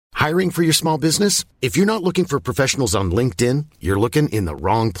Hiring for your small business? If you're not looking for professionals on LinkedIn, you're looking in the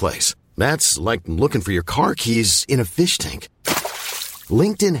wrong place. That's like looking for your car keys in a fish tank.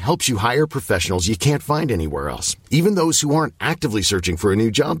 LinkedIn helps you hire professionals you can't find anywhere else, even those who aren't actively searching for a new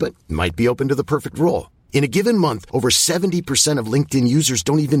job but might be open to the perfect role. In a given month, over 70% of LinkedIn users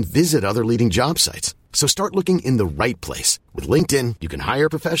don't even visit other leading job sites. So start looking in the right place. With LinkedIn, you can hire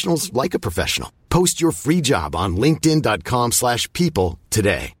professionals like a professional. Post your free job on linkedin.com/people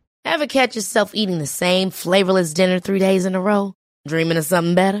today. Ever catch yourself eating the same flavorless dinner 3 days in a row? Dreaming of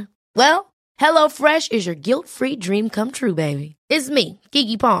something better? Well, HelloFresh is your guilt-free dream come true, baby. It's me,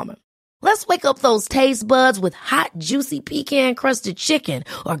 Keke Palmer. Let's wake up those taste buds with hot, juicy pecan-crusted chicken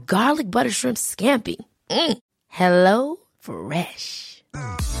or garlic butter shrimp scampi. Hello Fresh.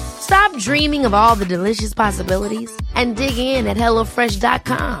 Stop dreaming of all the delicious possibilities and dig in at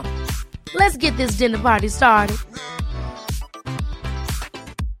HelloFresh.com. Let's get this dinner party started.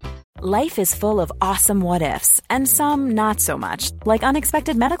 Life is full of awesome what-ifs, and some not so much, like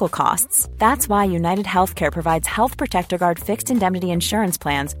unexpected medical costs. That's why United Healthcare provides Health Protector Guard fixed indemnity insurance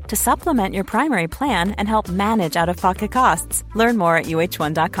plans to supplement your primary plan and help manage out-of-pocket costs. Learn more at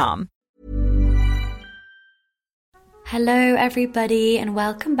uh1.com. Hello everybody, and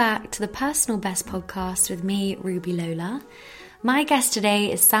welcome back to the Personal Best podcast with me, Ruby Lola. My guest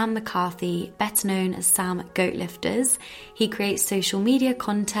today is Sam McCarthy, better known as Sam Goatlifters. He creates social media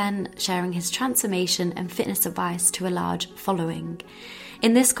content, sharing his transformation and fitness advice to a large following.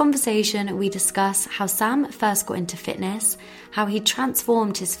 In this conversation, we discuss how Sam first got into fitness, how he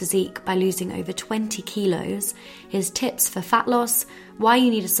transformed his physique by losing over 20 kilos, his tips for fat loss, why you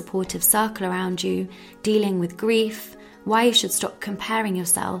need a supportive circle around you, dealing with grief, why you should stop comparing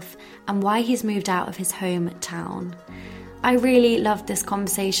yourself, and why he's moved out of his hometown. I really loved this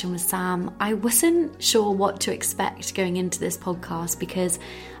conversation with Sam. I wasn't sure what to expect going into this podcast because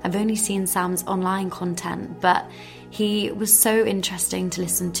I've only seen Sam's online content, but he was so interesting to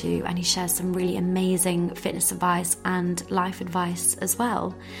listen to, and he shares some really amazing fitness advice and life advice as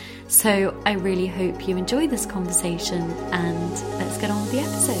well. So I really hope you enjoy this conversation, and let's get on with the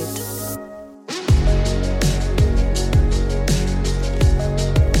episode.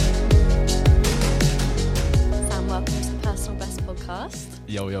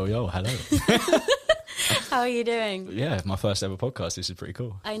 Yo, hello. How are you doing? Yeah, my first ever podcast. This is pretty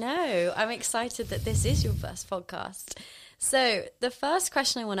cool. I know. I'm excited that this is your first podcast. So the first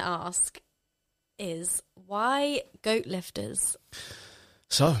question I want to ask is, why Goatlifters?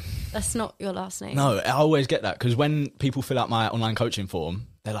 So that's not your last name. No, I always get that because when people fill out my online coaching form,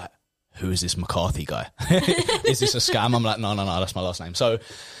 they're like, who is this McCarthy guy? Is this a scam? I'm like, no, that's my last name. So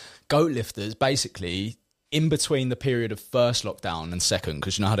Goatlifters, basically, in between the period of first lockdown and second,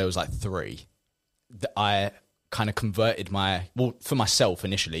 because you know how there was like 3, I kind of converted for myself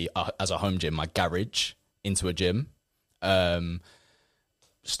initially as a home gym, my garage into a gym.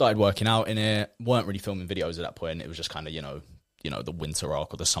 Started working out in it, weren't really filming videos at that point. It was just kind of, you know, the winter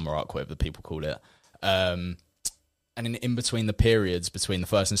arc or the summer arc, whatever the people call it. And in between the periods, between the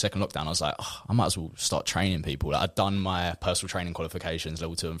first and second lockdown, I was like, I might as well start training people. Like, I'd done my personal training qualifications,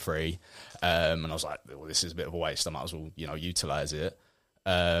 level 2 and 3. And I was like, well, this is a bit of a waste. I might as well, utilise it.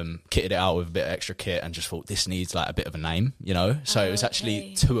 Kitted it out with a bit of extra kit and just thought this needs like a bit of a name, So it was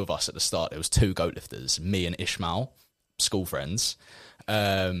actually 2 of us at the start. It was 2 Goatlifters, me and Ishmael, school friends.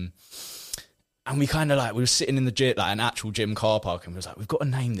 And we kind of we were sitting in the gym, like an actual gym car park, and we was like, we've got to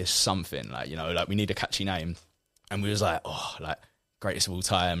name this something, we need a catchy name. And we was like, greatest of all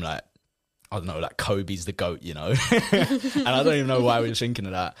time, I don't know, Kobe's the GOAT, And I don't even know why we were thinking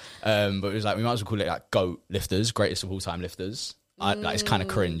of that. But it was like, we might as well call it Goat Lifters, greatest of all time lifters. It's kind of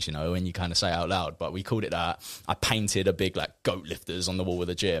cringe, when you kind of say it out loud, but we called it that. I painted a big Goat Lifters on the wall of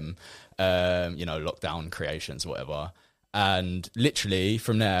the gym, lockdown creations, whatever. And literally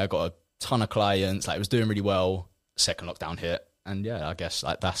from there, I got a ton of clients. It was doing really well. Second lockdown hit. And yeah, I guess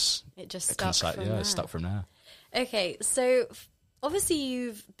that's... It just stuck from there. It stuck from there. Okay, so obviously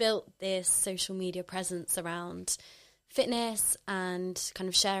you've built this social media presence around fitness and kind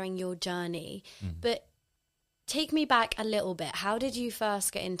of sharing your journey, but take me back a little bit. How did you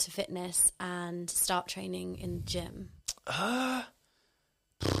first get into fitness and start training in the gym?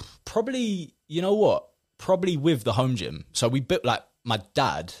 Probably, you know what? Probably with the home gym. So we built, my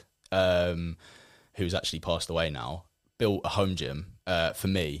dad, who's actually passed away now, built a home gym for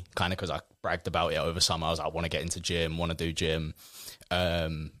me, kind of because I bragged about it over summer. I was like, I want to get into gym, want to do gym.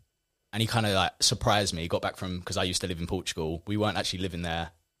 And he kind of surprised me. He got back from, because I used to live in Portugal. We weren't actually living there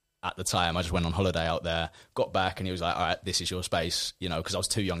at the time. I just went on holiday out there, got back, and he was like, all right, this is your space, because I was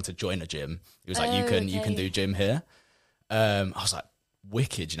too young to join a gym. He was like, you can do gym here. I was like,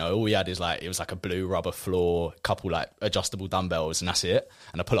 wicked, you know. All we had is like, it was like a blue rubber floor, a couple like adjustable dumbbells, and that's it,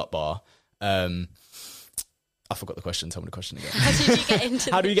 and a pull-up bar. I forgot the question. Tell me the question again. How did you get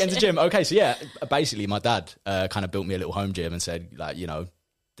into How do you get into gym? Okay, so yeah, basically my dad kind of built me a little home gym and said, like, you know,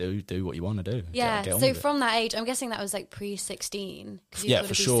 do what you want to do. Yeah, get on so with it. from that age, I'm guessing that was like pre-16. Yeah,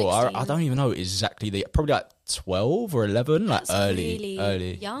 for sure. I don't even know exactly probably like 12 or 11, like That's early.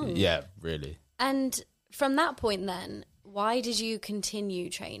 really young. Yeah, really. And from that point then, why did you continue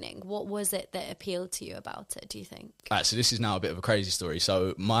training? What was it that appealed to you about it, do you think? Right, so this is now a bit of a crazy story.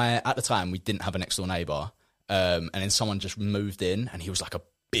 So at the time, we didn't have a next door neighbour. And then someone just moved in, and he was like a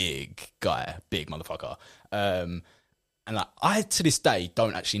big guy, big motherfucker. And like, I to this day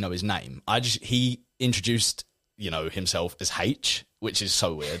don't actually know his name. He introduced, you know, himself as H, which is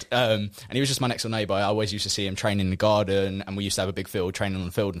so weird. And he was just my next door neighbour. I always used to see him training in the garden, and we used to have a big field, training on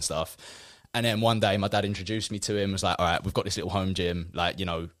the field and stuff. And then one day, my dad introduced me to him. Was like, all right, we've got this little home gym. Like, you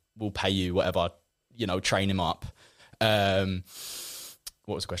know, we'll pay you whatever. You know, train him up. What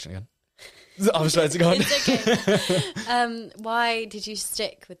was the question again? I was supposed to go on. It's okay. Why did you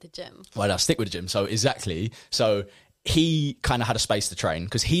stick with the gym? Why did I stick with the gym? So exactly. So he kind of had a space to train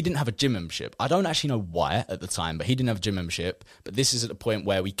because he didn't have a gym membership. I don't actually know why at the time, but he didn't have a gym membership. But this is at the point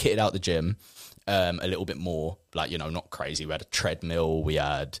where we kitted out the gym a little bit more, like, you know, not crazy. We had a treadmill, we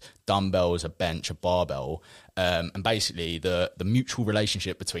had dumbbells, a bench, a barbell. And basically the mutual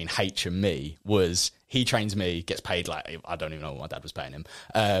relationship between H and me was he trains me, gets paid like, I don't even know what my dad was paying him.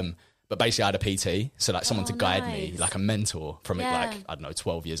 But basically I had a PT, so like someone to guide me, like a mentor from it, like, I don't know,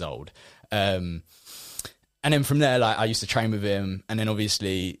 12 years old. And then from there, like, I used to train with him, and then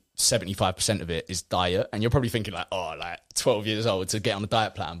obviously 75% of it is diet. And you're probably thinking like, oh, like 12 years old to get on a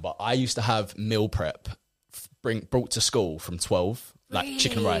diet plan. But I used to have meal prep brought to school from 12, like really?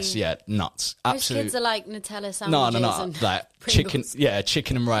 Chicken and rice. Yeah, nuts. Most kids are like Nutella sandwiches. No. Like chicken,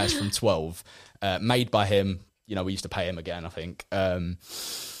 chicken and rice from 12, made by him. You know, we used to pay him again, I think. And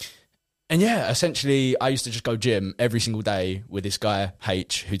yeah, essentially, I used to just go gym every single day with this guy,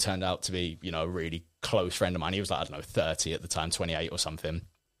 H, who turned out to be, you know, a really close friend of mine. He was like, I don't know, 30 at the time, 28 or something.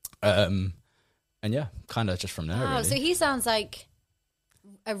 And yeah, kind of just from there, Wow, really. so he sounds like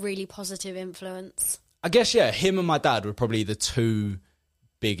a really positive influence. I guess, yeah, him and my dad were probably the two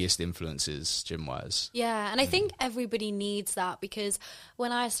biggest influences gym-wise. Yeah, and I think everybody needs that, because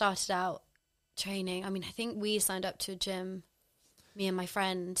when I started out training, I mean, I think we signed up to a gym, me and my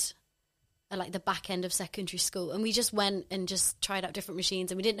friend, at like the back end of secondary school, and we just went and just tried out different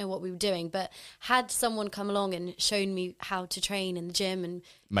machines, and we didn't know what we were doing. But had someone come along and shown me how to train in the gym and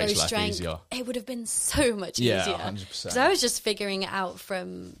makes go life strength, easier. It would have been so much easier. 100%. Because I was just figuring it out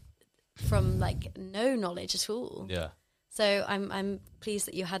from like no knowledge at all. Yeah. So I'm pleased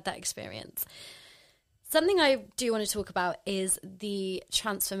that you had that experience. Something I do want to talk about is the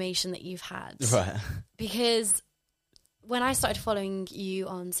transformation that you've had. Right. Because when I started following you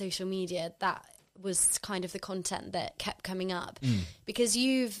on social media, that was kind of the content that kept coming up. Because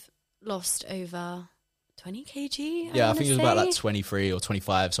you've lost over 20 kg, I think it was about like 23 or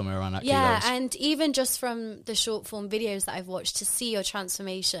 25, somewhere around that kilos. And even just from the short form videos that I've watched, to see your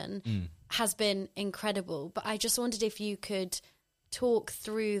transformation has been incredible. But I just wondered if you could talk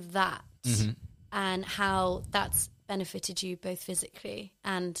through that and how that's benefited you both physically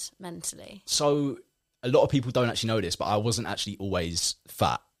and mentally. So a lot of people don't actually know this, but I wasn't actually always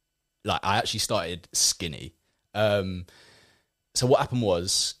fat. Like, I actually started skinny. So what happened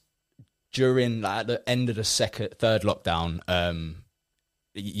was, during like at the end of the third lockdown,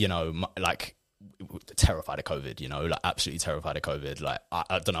 you know, like, terrified of COVID, you know, like absolutely terrified of COVID. Like,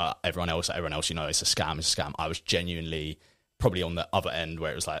 I don't know, everyone else, you know, it's a scam. I was genuinely probably on the other end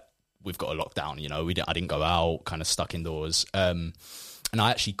where it was like, we've got a lockdown, you know, I didn't go out, kind of stuck indoors. And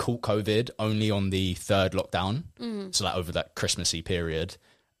I actually caught COVID only on the third lockdown. So like over that Christmassy period.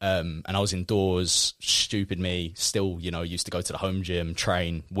 And I was indoors, stupid me, still, you know, used to go to the home gym,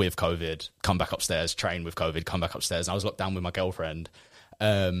 train with COVID, come back upstairs, train with COVID, come back upstairs. And I was locked down with my girlfriend.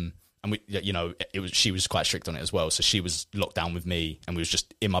 And we, you know, she was quite strict on it as well. So she was locked down with me, and we was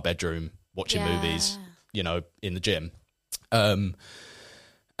just in my bedroom watching movies, you know, in the gym. And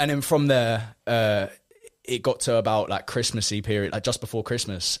then from there, it got to about like Christmassy period, like just before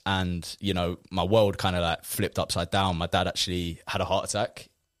Christmas, and, you know, my world kind of like flipped upside down. My dad actually had a heart attack.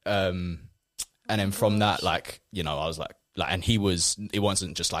 And then from that, like, you know, I was like, and it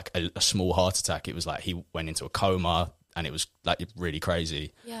wasn't just like a small heart attack. It was like he went into a coma, and it was like really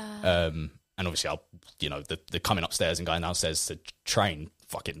crazy. Yeah. And obviously you know, the coming upstairs and going downstairs to train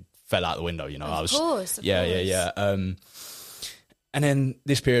fucking fell out the window, you know. Of course. Yeah. And then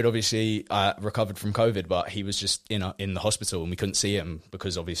this period, obviously, I recovered from COVID, but he was just in the hospital and we couldn't see him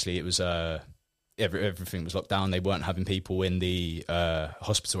because obviously it was everything was locked down. They weren't having people in the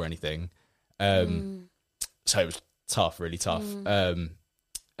hospital or anything. So it was tough, really tough. And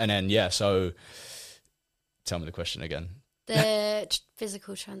then, so tell me the question again. The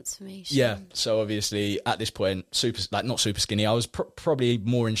physical transformation. Yeah, so obviously at this point, not super skinny. I was probably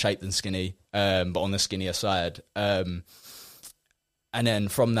more in shape than skinny, but on the skinnier side. And then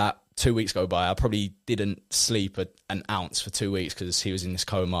from that, 2 weeks go by. I probably didn't sleep an ounce for 2 weeks because he was in this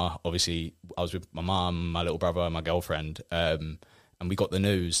coma. Obviously, I was with my mum, my little brother, and my girlfriend. And we got the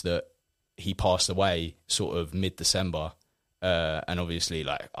news that he passed away sort of mid-December. And obviously,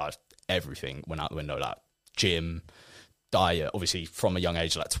 like, everything went out the window, like gym, diet. Obviously, from a young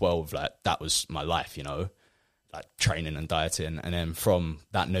age, like 12, like that was my life, you know, like training and dieting. And then from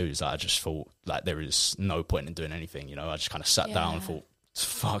that news, I just thought like there is no point in doing anything, you know. I just kind of sat down and thought,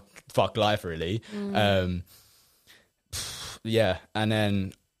 fuck life, really. And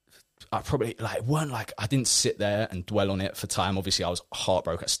then I probably I didn't sit there and dwell on it for time. Obviously, I was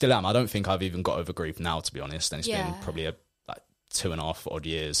heartbroken. I still am. I don't think I've even got over grief now, to be honest. And it's been probably 2.5 odd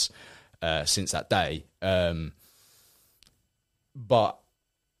years since that day. But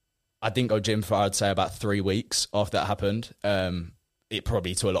I didn't go gym for, I'd say, about 3 weeks after that happened. It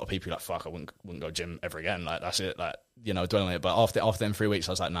probably, to a lot of people, like, fuck, I wouldn't go gym ever again. Like, that's it, like, you know, dwelling on it. But after them 3 weeks,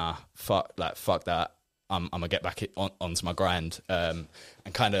 I was like, nah, fuck that. I'm going to get back onto my grind. And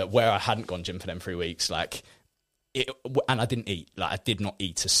kind of where I hadn't gone gym for them 3 weeks, like, and I didn't eat. Like, I did not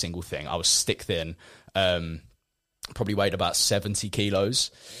eat a single thing. I was stick thin. Probably weighed about 70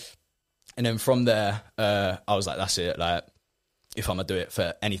 kilos. And then from there, I was like, that's it. Like, if I'm going to do it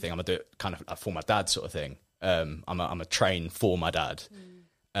for anything, I'm going to do it kind of for my dad sort of thing. I'm a train for my dad.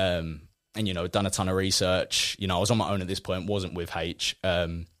 And, you know, done a ton of research. You know, I was on my own at this point, wasn't with H.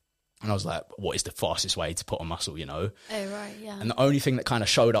 And I was like, what is the fastest way to put on muscle, you know? Oh, right, yeah. And the only thing that kind of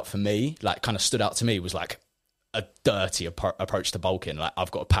showed up for me, like kind of stood out to me, was like a dirty approach to bulking. Like,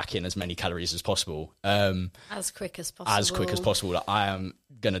 I've got to pack in as many calories as possible. As quick as possible. Like, I am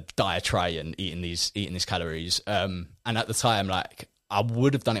going to die trying eating these calories. And at the time, like, I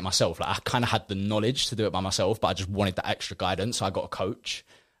would have done it myself. Like, I kind of had the knowledge to do it by myself, but I just wanted that extra guidance. So I got a coach.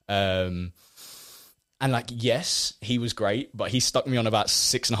 And like, yes, he was great, but he stuck me on about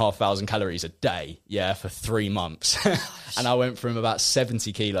 6,500 calories a day. Yeah. For 3 months. And I went from about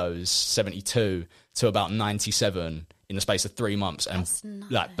 70 kilos, 72 to about 97 in the space of 3 months, and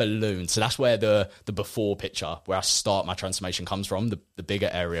like ballooned. So that's where the before picture, where I start my transformation, comes from, the bigger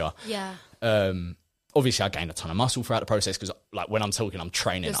area. Yeah. Obviously I gained a ton of muscle throughout the process because, like, when I'm talking, I'm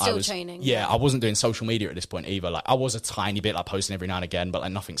training. You're still training. Yeah, I wasn't doing social media at this point either. Like, I was a tiny bit, like, posting every now and again, but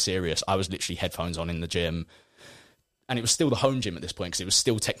like nothing serious. I was literally headphones on in the gym, and it was still the home gym at this point because it was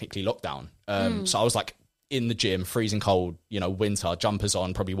still technically lockdown. So I was like in the gym, freezing cold, you know, winter, jumpers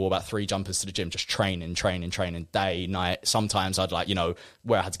on, probably wore about 3 jumpers to the gym, just training, day, night. Sometimes I'd, like, you know,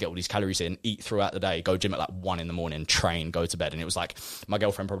 where I had to get all these calories in, eat throughout the day, go gym at like 1 a.m, train, go to bed. And it was like, my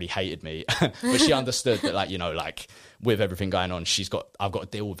girlfriend probably hated me, but she understood that, like, you know, like, with everything going on, I've got to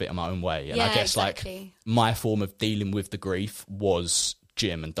deal with it in my own way. And I guess like my form of dealing with the grief was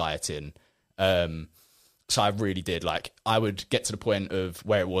gym and dieting. So I really did, like, I would get to the point of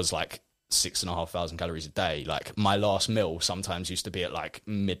where it was like 6,500 calories a day. Like, my last meal sometimes used to be at like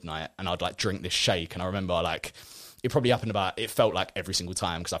midnight, and I'd like drink this shake. And I remember, like, it probably happened it felt like every single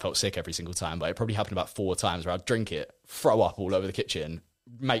time, because I felt sick every single time, but it probably happened about 4 times where I'd drink it, throw up all over the kitchen,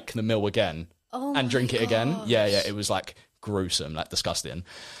 make the meal again, and drink it again. Yeah, it was like gruesome, like disgusting.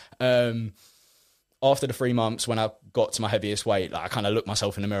 After the 3 months, when I got to my heaviest weight, like, I kind of looked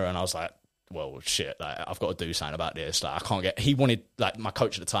myself in the mirror and I was like, well, shit, like, I've got to do something about this. Like, I can't he wanted, like, my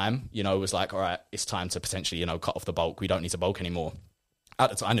coach at the time, you know, was like, all right, it's time to potentially, you know, cut off the bulk. We don't need to bulk anymore. At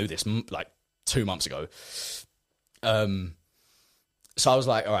the time, I knew this like 2 months ago. So I was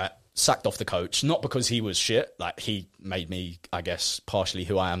like, all right, sacked off the coach, not because he was shit. Like, he made me, I guess, partially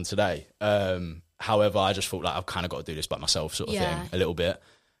who I am today. However, I just thought, like, I've kind of got to do this by myself, sort of thing, a little bit.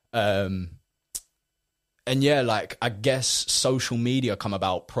 And yeah, like, I guess social media come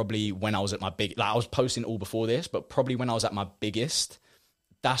about probably when I was at my I was posting all before this, but probably when I was at my biggest,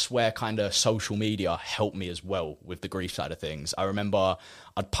 that's where kind of social media helped me as well with the grief side of things. I remember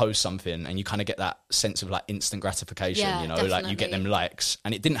I'd post something and you kind of get that sense of like instant gratification, you know, definitely. Like, you get them likes,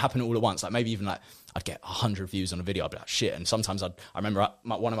 and it didn't happen all at once. Like, maybe even like I'd get 100 views on a video, I'd be like, shit. And sometimes I remember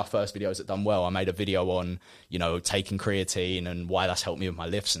one of my first videos that done well, I made a video on, you know, taking creatine and why that's helped me with my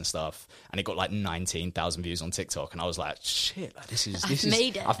lifts and stuff. And it got like 19,000 views on TikTok. And I was like, shit, like,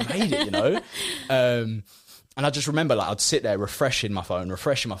 I've made it, you know? I just remember, like, I'd sit there refreshing my phone.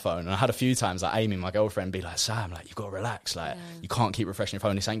 And I had a few times, like, Amy, my girlfriend, be like, Sam, like, you've got to relax. Like, you can't keep refreshing your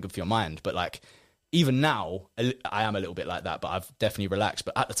phone. This ain't good for your mind. But, like, even now, I am a little bit like that, but I've definitely relaxed.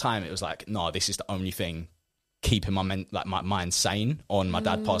 But at the time, it was like, no, this is the only thing keeping my mind sane on my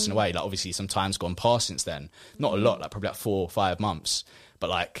dad passing away. Like, obviously, some time's gone past since then. Not a lot, like, probably like 4 or 5 months. But,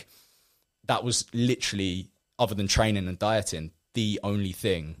 like, that was literally, other than training and dieting, the only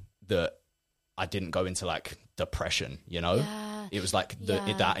thing that I didn't go into, like, depression, you know? Yeah. It was like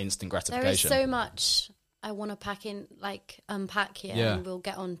that instant gratification. There is so much I want to unpack here, and we'll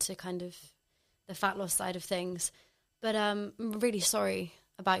get on to kind of the fat loss side of things. But I'm really sorry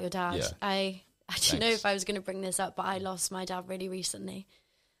about your dad. Yeah. I didn't know if I was going to bring this up, but I lost my dad really recently.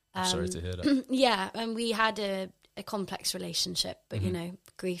 I'm sorry to hear that. Yeah, and we had a complex relationship, but, you know,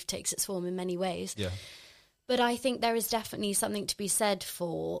 grief takes its form in many ways. Yeah. But I think there is definitely something to be said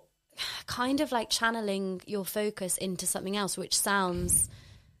for kind of like channeling your focus into something else, which sounds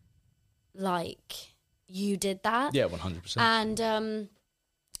like you did that. Yeah, 100%. And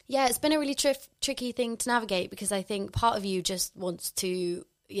yeah, it's been a really tricky thing to navigate, because I think part of you just wants to,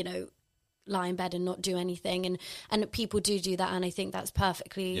 you know, lie in bed and not do anything, and people do that, and I think that's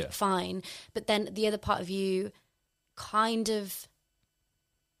perfectly fine. But then the other part of you kind of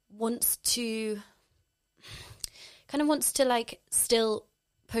wants to like still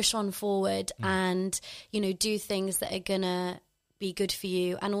push on forward and, you know, do things that are gonna be good for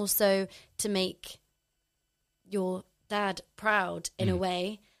you, and also to make your dad proud in a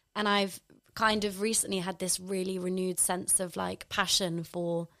way. And I've kind of recently had this really renewed sense of like passion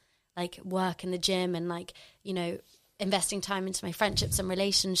for like work in the gym and like, you know, investing time into my friendships and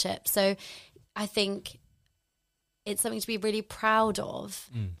relationships. So I think it's something to be really proud of,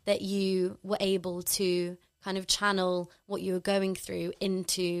 that you were able to kind of channel what you were going through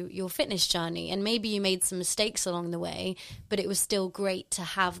into your fitness journey. And maybe you made some mistakes along the way, but it was still great to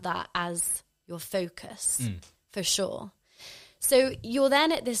have that as your focus, for sure. So you're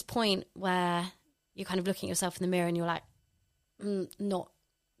then at this point where you're kind of looking at yourself in the mirror and you're like, not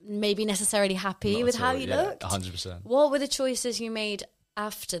maybe necessarily happy with how you looked. 100%. What were the choices you made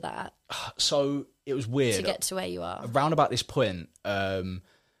after that? So it was weird. To get to where you are. Around about this point,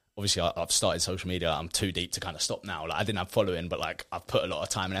 obviously I've started social media. I'm too deep to kind of stop now. Like, I didn't have following, but like I've put a lot of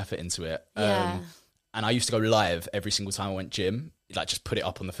time and effort into it. And I used to go live every single time I went gym, like just put it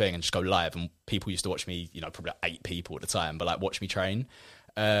up on the thing and just go live. And people used to watch me, you know, probably like 8 people at the time, but like watch me train.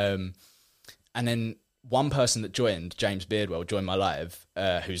 And then one person that joined, James Beardwell, joined my live,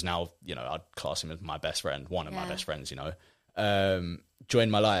 who's now, you know, I'd class him as my best friend, one of my best friends, you know,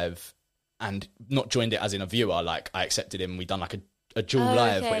 joined my live, and not joined it as in a viewer. Like, I accepted him. We done like a dual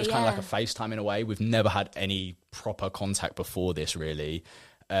live, but it was kind of like a FaceTime in a way. We've never had any proper contact before this, really.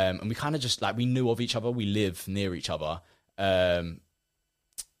 And we kind of just like, we knew of each other. We live near each other.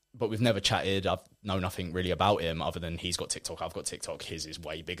 But we've never chatted. I've known nothing really about him other than he's got TikTok. I've got TikTok. His is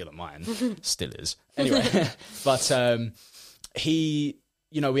way bigger than mine. Still is. Anyway, but he,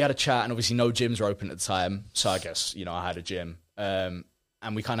 you know, we had a chat, and obviously no gyms were open at the time. So I guess, you know, I had a gym.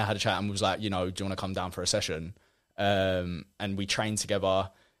 And we kind of had a chat and was like, you know, do you want to come down for a session? And we trained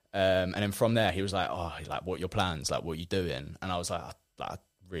together. And then from there, he was like, oh, like, what are your plans? Like, what are you doing? And I was like, I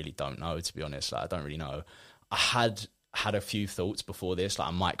really don't know, to be honest. Like, I don't really know. I had a few thoughts before this, like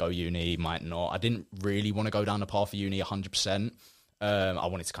I might go uni, might not. I didn't really want to go down the path of uni 100%. I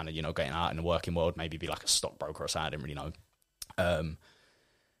wanted to kind of, you know, get out in the working world, maybe be like a stockbroker or something. I didn't really know.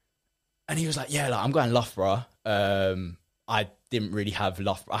 And he was like, yeah, like, I'm going Loughborough. I didn't really have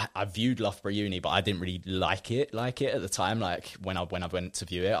Loughborough. I viewed Loughborough uni, but I didn't really like it at the time. Like when I went to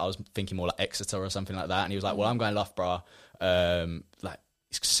view it, I was thinking more like Exeter or something like that. And he was like, well, I'm going Loughborough. Like,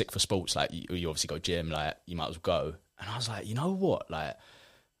 it's sick for sports. Like, you obviously go gym, like, you might as well go. And I was like, you know what? Like,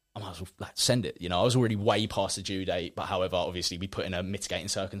 I might as well like send it. You know, I was already way past the due date. But however, obviously, we put in a mitigating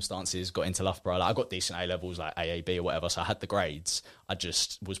circumstances, got into Loughborough. Like, I got decent A levels, like AAB or whatever. So I had the grades. I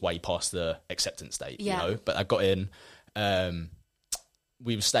just was way past the acceptance date, you know. But I got in.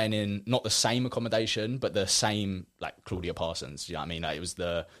 We were staying in not the same accommodation, but the same, like, Claudia Parsons. You know what I mean? Like, it was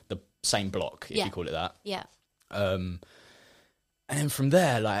the same block, if you call it that. Yeah. And then from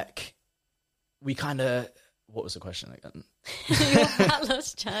there, like, we kind of... What was the question again? Your fat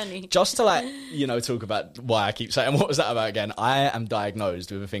loss journey. Just to, like, you know, talk about why I keep saying, what was that about again? I am diagnosed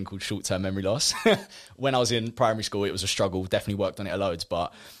with a thing called short-term memory loss. When I was in primary school, it was a struggle. Definitely worked on it loads,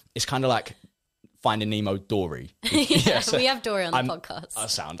 but it's kind of like Finding Nemo Dory. So we have Dory on the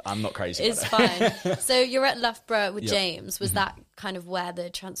podcast. I'm not crazy. It's fine. So you're at Loughborough with James. Was that kind of where the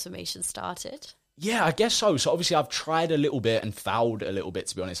transformation started? Yeah, I guess so. So obviously I've tried a little bit and fouled a little bit,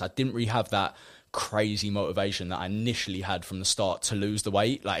 to be honest. I didn't really have that crazy motivation that I initially had from the start to lose the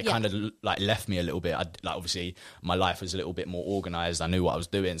weight. Like, it kind of like left me a little bit. Like, obviously my life was a little bit more organized. I knew what I was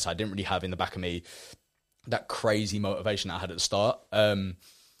doing, so I didn't really have in the back of me that crazy motivation that I had at the start.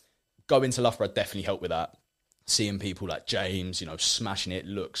 Going to Loughborough definitely helped with that. Seeing people like James, you know, smashing it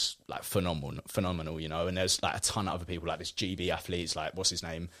looks like phenomenal, you know, and there's like a ton of other people like this GB athletes, like, what's his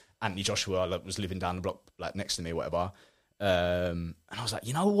name? Anthony Joshua, that was living down the block, like next to me or whatever. And I was like,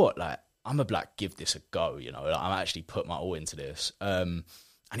 you know what? Like, I'm a like, give this a go, you know, like, I'm actually put my all into this. And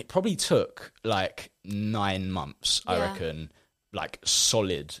it probably took like 9 months, I reckon, like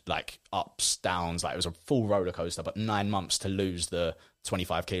solid, like ups, downs, like it was a full roller coaster, but 9 months to lose the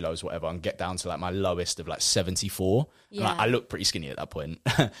 25 kilos, whatever, and get down to like my lowest of like 74. Yeah. And, like, I looked pretty skinny at that point.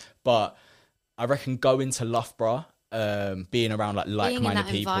 But I reckon going to Loughborough, being around like-minded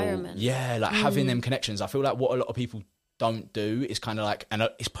people, like having them connections. I feel like what a lot of people don't do is kind of like, and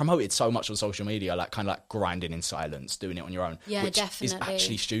it's promoted so much on social media, like kind of like grinding in silence, doing it on your own, which definitely is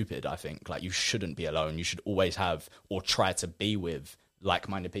actually stupid. I think like you shouldn't be alone. You should always have or try to be with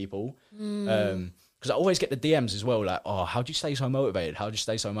like-minded people. Because I always get the DMs as well, like, oh, how do you stay so motivated? How do you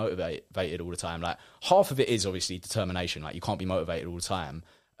stay so motivated all the time? Like, half of it is obviously determination. Like, you can't be motivated all the time.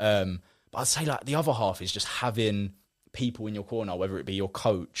 But I'd say like the other half is just having people in your corner, whether it be your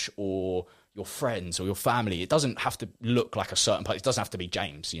coach or your friends or your family. It doesn't have to look like a certain place. It doesn't have to be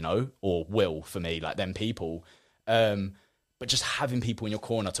James, you know, or Will for me, like them people. But just having people in your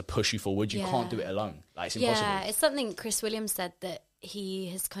corner to push you forward. You can't do it alone. Like, it's impossible. Yeah, it's something Chris Williams said, that he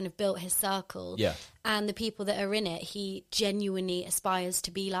has kind of built his circle. Yeah. And the people that are in it, he genuinely aspires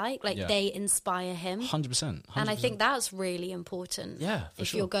to be like they inspire him. 100%. And I think that's really important. Yeah, for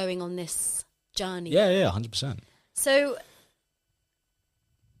if you're going on this journey. Yeah, 100%. So,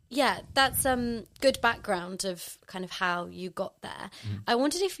 yeah, that's good background of kind of how you got there. I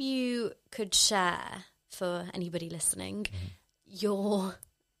wondered if you could share, for anybody listening, your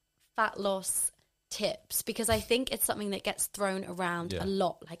fat loss tips, because I think it's something that gets thrown around a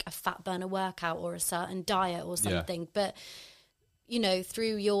lot, like a fat burner workout or a certain diet or something. But, you know,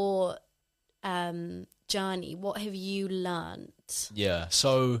 through your journey, what have you learned? Yeah,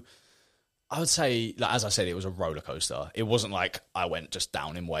 so I would say, like, as I said, it was a roller coaster. It wasn't like I went just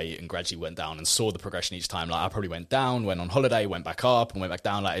down in weight and gradually went down and saw the progression each time. Like, I probably went down, went on holiday, went back up and went back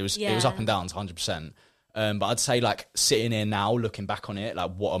down. Like, it was up and down to 100%. But I'd say, like, sitting here now, looking back on it,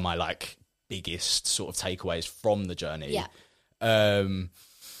 like, what are my, like, biggest sort of takeaways from the journey?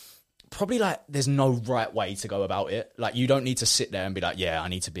 Probably, like, there's no right way to go about it. Like, you don't need to sit there and be like, yeah, I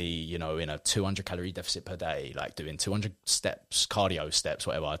need to be, you know, in a 200 calorie deficit per day, like doing 200 steps, cardio steps,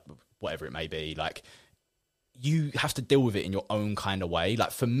 whatever it may be. Like, you have to deal with it in your own kind of way.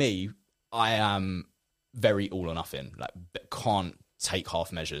 Like, for me, I am very all or nothing. Like, can't take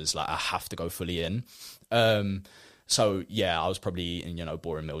half measures. Like, I have to go fully in. So yeah, I was probably eating, you know,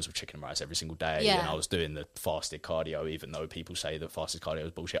 boring meals with chicken and rice every single day. And I was doing the fasted cardio, even though people say that fasted cardio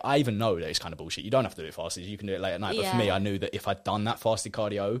is bullshit. I even know that it's kind of bullshit. You don't have to do it fasted. You can do it late at night. But for me, I knew that if I'd done that fasted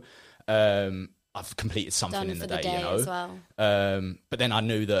cardio, I've completed something in the day, you know. As well. But then I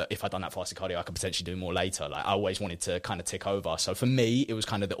knew that if I'd done that fasted cardio, I could potentially do more later. Like, I always wanted to kind of tick over. So for me, it was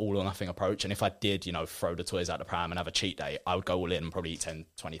kind of the all or nothing approach. And if I did, you know, throw the toys out the pram and have a cheat day, I would go all in and probably eat 10,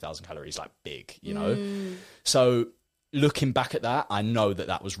 20,000 calories, like big, you know. So looking back at that, I know that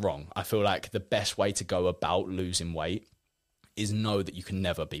that was wrong. I feel like the best way to go about losing weight is know that you can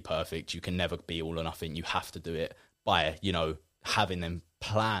never be perfect. You can never be all or nothing. You have to do it by, you know, having them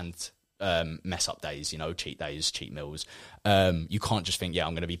planned mess up days, you know, cheat days, cheat meals. You can't just think,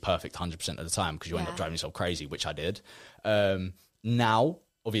 I'm going to be perfect 100% of the time, because you end up driving yourself crazy, which I did. Now,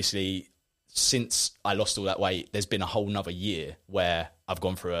 obviously, since I lost all that weight, there's been a whole nother year where I've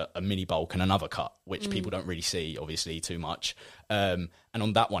gone through a mini bulk and another cut, which people don't really see, obviously, too much. And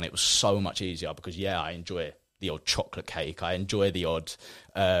on that one, it was so much easier because, I enjoy the odd chocolate cake. I enjoy the odd,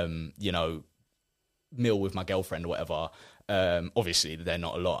 you know, meal with my girlfriend or whatever. Obviously, they're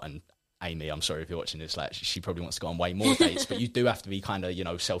not a lot. And Amy, I'm sorry if you're watching this, like, she probably wants to go on way more dates, but you do have to be kind of, you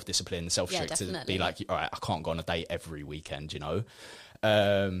know, self-disciplined, self-strict to be like, all right, I can't go on a date every weekend, you know.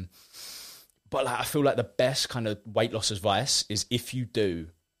 But like, I feel like the best kind of weight loss advice is if you do,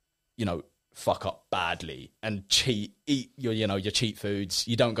 you know, fuck up badly and eat your, you know, your cheat foods,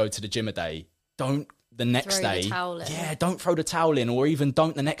 you don't go to the gym a day, don't the next day, don't throw the towel in, or even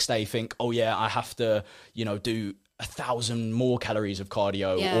don't the next day think, oh yeah, I have to, you know, do 1,000 more calories of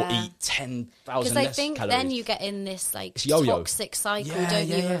cardio or eat 10,000 less calories. Because I think then you get in this like toxic cycle, don't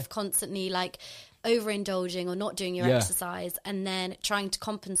you, of constantly like overindulging or not doing your exercise and then trying to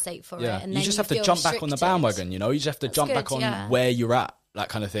compensate for it. And then you just have to jump back on the bandwagon, you know, you just have to jump back on where you're at that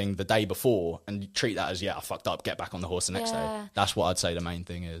kind of thing the day before and treat that as, I fucked up, get back on the horse the next day. That's what I'd say the main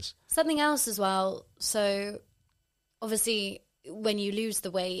thing is. Something else as well. So obviously when you lose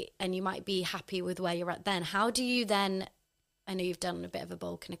the weight and you might be happy with where you're at then, how do you then, I know you've done a bit of a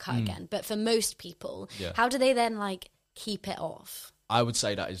bulk and a cut again, but for most people, how do they then like keep it off? I would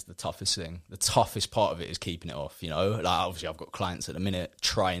say that is the toughest thing. The toughest part of it is keeping it off, you know? Like, obviously, I've got clients at the minute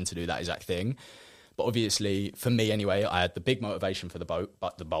trying to do that exact thing. But obviously, for me anyway, I had the big motivation for the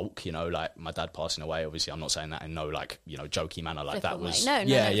bulk, you know, like my dad passing away. Obviously, I'm not saying that in no, like, you know, jokey manner. Like, that was... No, of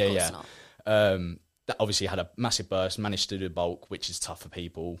course not. That obviously had a massive burst, managed to do bulk, which is tough for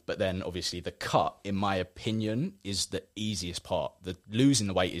people. But then, obviously, the cut, in my opinion, is the easiest part. The losing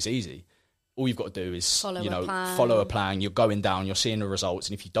the weight is easy. All you've got to do is, follow a plan. You're going down, you're seeing the results.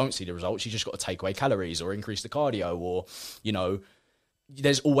 And if you don't see the results, you just got to take away calories or increase the cardio or, you know,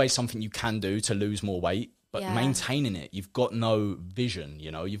 there's always something you can do to lose more weight. But maintaining it, you've got no vision, you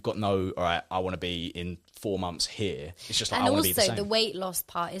know, you've got no, all right, I want to be in 4 months here. It's just like, I want to be the same. And also the weight loss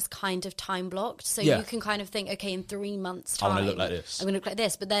part is kind of time blocked. So you can kind of think, okay, in 3 months' time, I want to look like this. I'm going to look like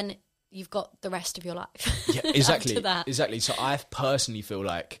this. But then you've got the rest of your life. Yeah, exactly. After that. Exactly. So I personally feel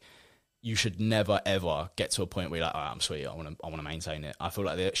like you should never, ever get to a point where you're like, all right, I'm sweet, I want to maintain it. I feel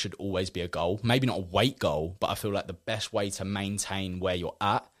like there should always be a goal. Maybe not a weight goal, but I feel like the best way to maintain where you're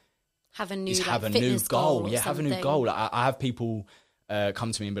at have a new goal. Yeah, have a new goal. Like, I have people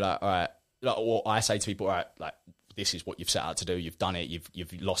come to me and be like, all right, like, or I say to people, all right, like, this is what you've set out to do. You've done it.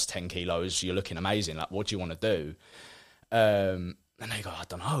 You've lost 10 kilos. You're looking amazing. Like, what do you want to do? And they go, I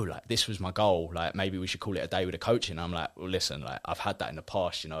don't know, like, this was my goal. Like, maybe we should call it a day with a coach. And I'm like, well, listen, like, I've had that in the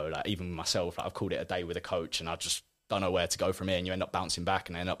past, you know, like, even myself, like, I've called it a day with a coach and I just don't know where to go from here. And you end up bouncing back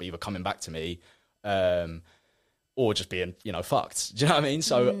and end up either coming back to me or just being, you know, fucked. Do you know what I mean?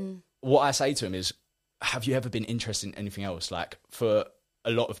 So what I say to him is, have you ever been interested in anything else? Like, for a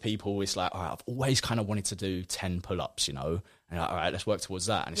lot of people, it's like, all right, I've always kind of wanted to do 10 pull-ups, you know? And like, all right, let's work towards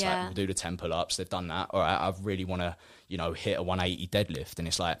that. And it's like, we'll do the 10 pull-ups. They've done that. All right, I really want to, you know, hit a 180 deadlift. And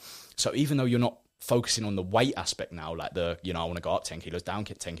it's like, so even though you're not focusing on the weight aspect now, like the, you know, I want to go up 10 kilos, down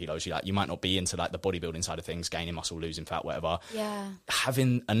 10 kilos, you might not be into like the bodybuilding side of things, gaining muscle, losing fat, whatever. Yeah.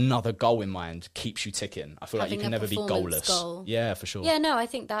 Having another goal in mind keeps you ticking. I feel like you can never be goalless. Goal. Yeah, for sure. Yeah, no, I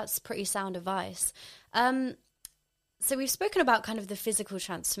think that's pretty sound advice. So we've spoken about kind of the physical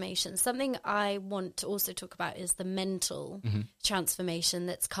transformation. Something I want to also talk about is the mental transformation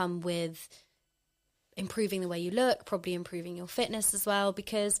that's come with improving the way you look, probably improving your fitness as well,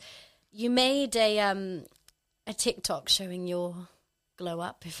 because you made a TikTok showing your glow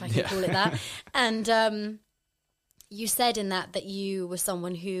up, if I can call it that. And you said in that you were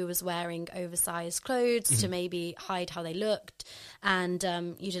someone who was wearing oversized clothes to maybe hide how they looked, and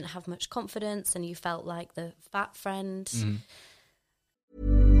you didn't have much confidence and you felt like the fat friend.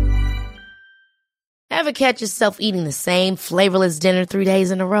 Ever catch yourself eating the same flavorless dinner 3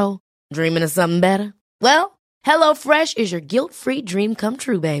 days in a row? Dreaming of something better? Well, HelloFresh is your guilt-free dream come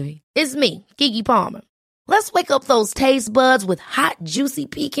true, baby. It's me, Keke Palmer. Let's wake up those taste buds with hot, juicy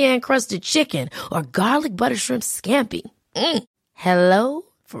pecan-crusted chicken or garlic butter shrimp scampi. Hello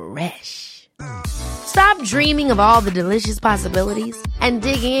Fresh. Stop dreaming of all the delicious possibilities and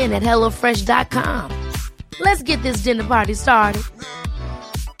dig in at HelloFresh.com. Let's get this dinner party started.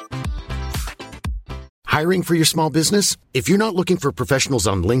 Hiring for your small business? If you're not looking for professionals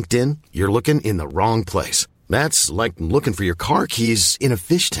on LinkedIn, you're looking in the wrong place. That's like looking for your car keys in a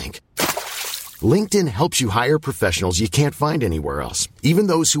fish tank. LinkedIn helps you hire professionals you can't find anywhere else, even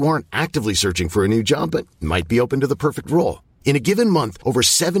those who aren't actively searching for a new job but might be open to the perfect role. In a given month, over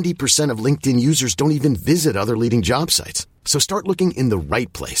 70% of LinkedIn users don't even visit other leading job sites. So start looking in the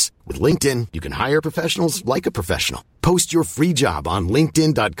right place. With LinkedIn, you can hire professionals like a professional. Post your free job on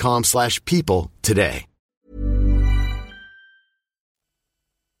linkedin.com/people today.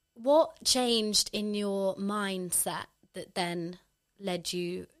 What changed in your mindset that then led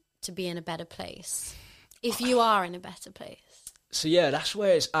you to be in a better place, if you are in a better place? So yeah, that's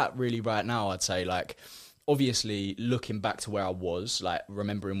where it's at really right now, I'd say. Like, obviously looking back to where I was, like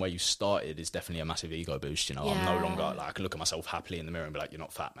remembering where you started is definitely a massive ego boost, you know. I'm no longer like, I can look at myself happily in the mirror and be like, you're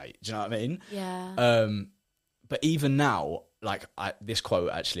not fat, mate. Do you know what I mean? Yeah. But even now, like this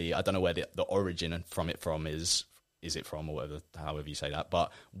quote, actually, I don't know where the origin from is it from, or whatever, however you say that,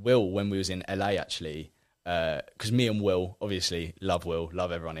 but Will, when we was in LA, actually, because me and Will, obviously, love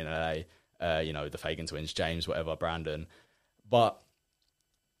everyone in LA, you know, the Fagan twins, James, whatever, Brandon. But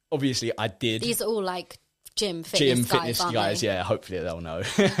obviously I did... These are all like gym fitness guys, yeah, hopefully they'll know.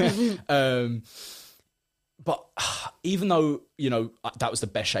 But even though, you know, that was the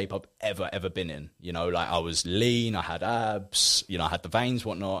best shape I've ever been in, you know, like I was lean, I had abs, you know, I had the veins,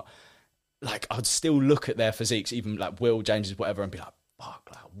 whatnot. Like I'd still look at their physiques, even like Will, James's, whatever, and be like, fuck,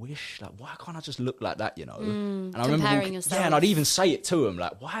 like I wish, like why can't I just look like that, you know? And I remember yourself. and I'd even say it to him,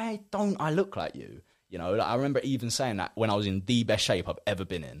 like, why don't I look like you? You know, like I remember even saying that when I was in the best shape I've ever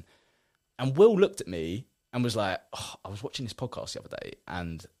been in. And Will looked at me and was like, oh, I was watching this podcast the other day,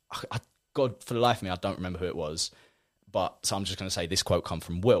 and God, for the life of me, I don't remember who it was. But so I'm just going to say this quote come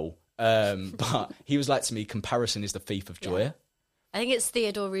from Will. But he was like to me, comparison is the thief of joy. Yeah. I think it's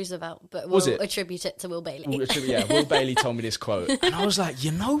Theodore Roosevelt, but we'll attribute it to Will Bailey. Will Bailey told me this quote. And I was like,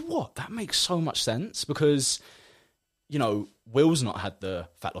 you know what? That makes so much sense because, you know, Will's not had the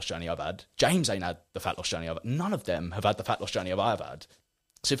fat loss journey I've had. James ain't had the fat loss journey I've had. None of them have had the fat loss journey I've had.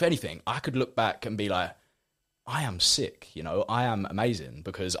 So if anything, I could look back and be like, I am sick, you know, I am amazing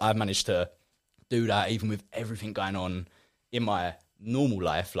because I've managed to do that even with everything going on in my normal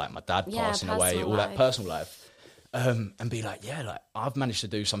life, like my dad passing away, all that personal life, and be like, yeah, like I've managed to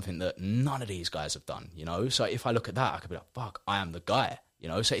do something that none of these guys have done, you know? So if I look at that, I could be like, fuck, I am the guy, you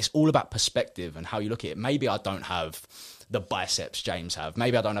know? So it's all about perspective and how you look at it. Maybe I don't have the biceps James have.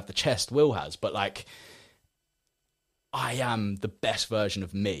 Maybe I don't have the chest Will has, but like, I am the best version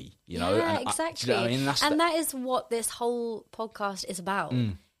of me, you know? Yeah, and exactly. You know what I mean? That is what this whole podcast is about.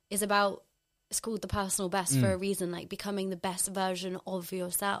 It's called The Personal Best for a reason, like becoming the best version of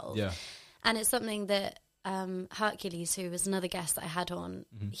yourself. Yeah. And it's something that Hercules, who was another guest that I had on,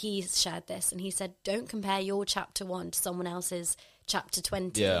 he shared this and he said, don't compare your chapter 1 to someone else's chapter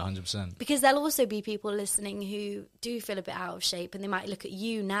 20. Yeah, 100%. Because there'll also be people listening who do feel a bit out of shape and they might look at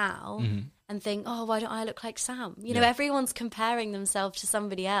you now and think, oh, why don't I look like Sam? You know, everyone's comparing themselves to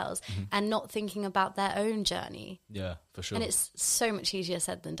somebody else and not thinking about their own journey. Yeah, for sure. And it's so much easier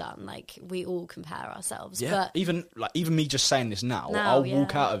said than done. Like, we all compare ourselves. Yeah, but even me just saying this now I'll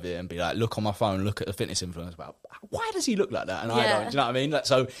walk out of it and be like, look on my phone, look at the fitness influencer, about why does he look like that? And I don't, do you know what I mean? Like,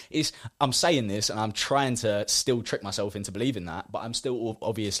 so I'm saying this and I'm trying to still trick myself into believing that, but I'm still,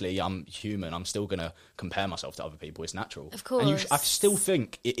 obviously, I'm human. I'm still going to compare myself to other people. It's natural. Of course. And I still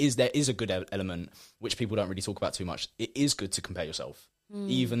think there is a good element, which people don't really talk about too much. It is good to compare yourself,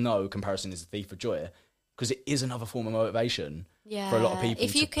 even though comparison is the thief of joy, because it is another form of motivation for a lot of people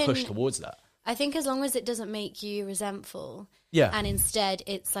push towards that. I think as long as it doesn't make you resentful, and instead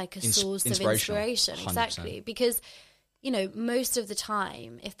it's like a source of inspiration. 100%. Exactly. Because, you know, most of the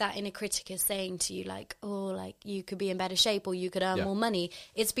time, if that inner critic is saying to you, like, oh, like, you could be in better shape or you could earn more money,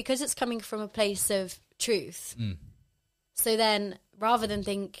 it's because it's coming from a place of truth. So then, rather than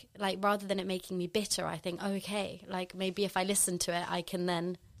it making me bitter, I think, oh, okay, like, maybe if I listen to it, I can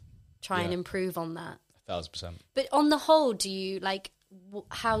then try and improve on that. 1,000%. But on the whole, do you, like,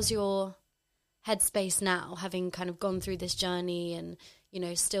 how's your headspace now, having kind of gone through this journey and, you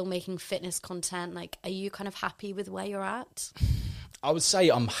know, still making fitness content? Like, are you kind of happy with where you're at? I would say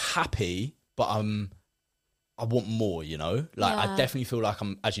I'm happy, but I want more, you know? Like, I definitely feel like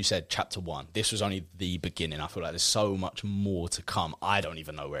I'm, as you said, chapter 1. This was only the beginning. I feel like there's so much more to come. I don't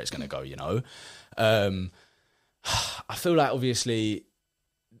even know where it's going to go, you know? I feel like, obviously,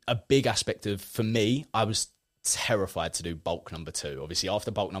 a big aspect of, for me, I was terrified to do bulk number 2. Obviously,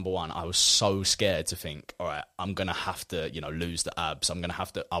 after bulk number 1, I was so scared to think, all right, I'm going to have to, you know, lose the abs.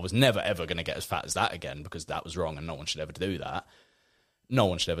 I was never, ever going to get as fat as that again, because that was wrong and no one should ever do that. No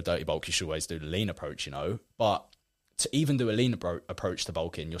one should ever dirty bulk. You should always do the lean approach, you know. But to even do a lean approach to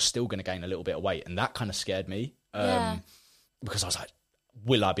bulking, you're still going to gain a little bit of weight. And that kind of scared me because I was like,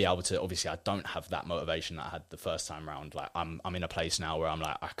 will I be able to? Obviously, I don't have that motivation that I had the first time round. Like, I'm in a place now where I'm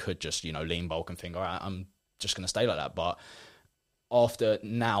like, I could just, you know, lean bulk and think, all right, I'm just going to stay like that. But after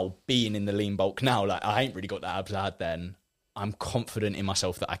now being in the lean bulk now, like, I ain't really got the abs I had then. I'm confident in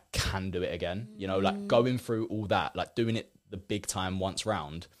myself that I can do it again. You know, like, going through all that, like, doing it the big time once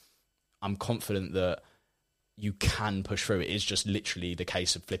round, I'm confident that you can push through. It is just literally the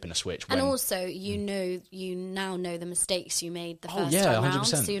case of flipping a switch. And also, you now know the mistakes you made the first time round,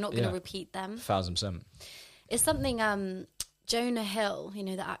 so you're not going to repeat them. 1,000%. It's something Jonah Hill, you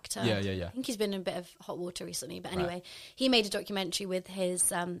know, the actor. Yeah. I think he's been in a bit of hot water recently, but anyway, he made a documentary with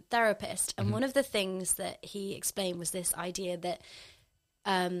his therapist, and one of the things that he explained was this idea that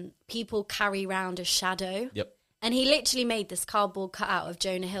people carry around a shadow. Yep. And he literally made this cardboard cutout of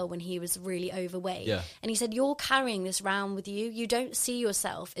Jonah Hill when he was really overweight. Yeah. And he said, you're carrying this round with you. You don't see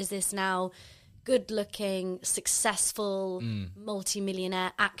yourself as this now good-looking, successful,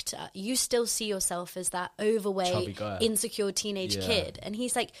 multi-millionaire actor. You still see yourself as that overweight, insecure teenage kid. And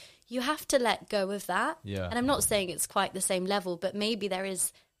he's like, you have to let go of that. Yeah. And I'm not saying it's quite the same level, but maybe there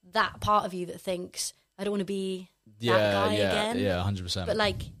is that part of you that thinks, I don't want to be that guy again. Yeah, 100%. But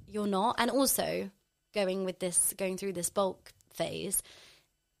like, you're not. And also going through this bulk phase,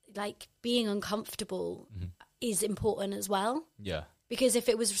 like being uncomfortable is important as well. Yeah. Because if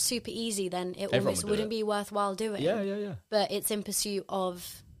it was super easy, then it Everyone almost wouldn't be worthwhile doing. Yeah. But it's in pursuit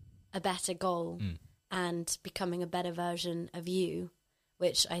of a better goal and becoming a better version of you,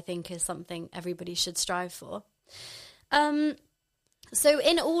 which I think is something everybody should strive for. So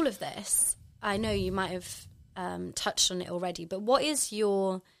in all of this, I know you might have touched on it already, but what is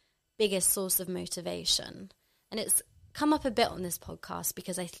your biggest source of motivation? And it's come up a bit on this podcast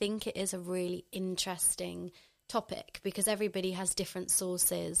because I think it is a really interesting topic, because everybody has different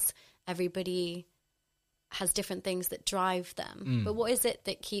sources, everybody has different things that drive them. But what is it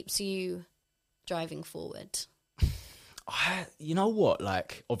that keeps you driving forward? You know what?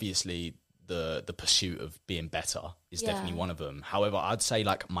 Like, obviously, the pursuit of being better is definitely one of them. However, I'd say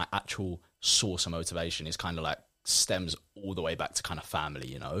like my actual source of motivation is kind of like stems all the way back to kind of family,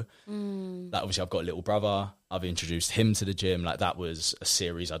 you know? Like, obviously, I've got a little brother. I've introduced him to the gym. Like, that was a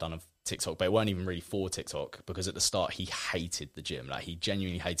series I'd done of TikTok, but it weren't even really for TikTok, because at the start he hated the gym. Like, he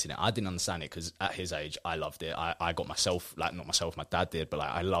genuinely hated it. I didn't understand it, because at his age I loved it. I got myself, like, not myself, my dad did, but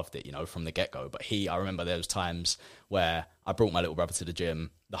like I loved it, you know, from the get-go. But I remember there was times where I brought my little brother to the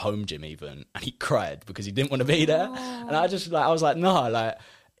gym, the home gym even, and he cried because he didn't want to be there. And I was like, no, like,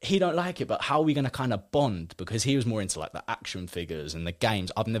 he don't like it, but how are we going to kind of bond? Because he was more into like the action figures and the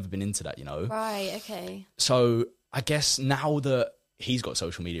games. I've never been into that, you know? Right, okay. So I guess now that he's got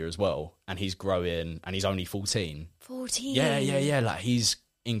social media as well, and he's growing, and he's only 14. 14? Yeah. Like, he's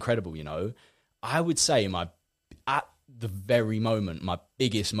incredible, you know? I would say at the very moment, my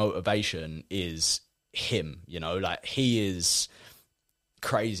biggest motivation is him, you know? Like, he is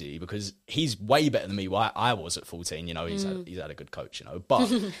crazy, because he's way better than me where I was at 14, you know? He's had a good coach, you know?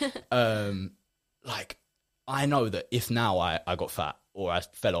 But, like, I know that if now I got fat or I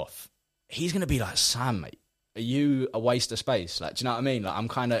fell off, he's going to be like, Sam, mate, are you a waste of space? Like, do you know what I mean? Like, I'm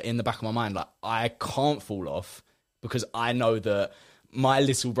kind of in the back of my mind, like, I can't fall off because I know that my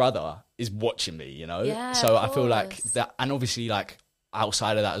little brother is watching me, you know? Yeah, so I feel like that, and obviously, like,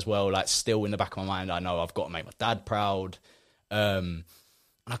 outside of that as well, like, still in the back of my mind, I know I've got to make my dad proud. And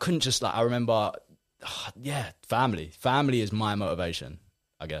I couldn't just, like, I remember, family. Family is my motivation,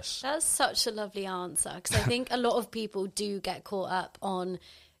 I guess. That's such a lovely answer, because I think a lot of people do get caught up on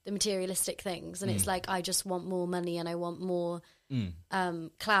the materialistic things, and it's like, I just want more money and I want more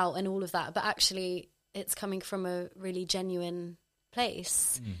clout and all of that, but actually it's coming from a really genuine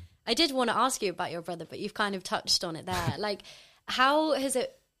place. I did want to ask you about your brother, but you've kind of touched on it there. Like, how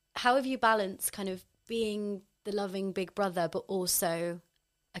have you balanced kind of being the loving big brother but also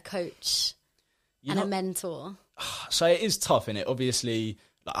a coach and a mentor? So it is tough, innit? Obviously,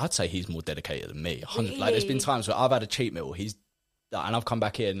 like, I'd say he's more dedicated than me. Really? Like, there's been times where I've had a cheat meal, and I've come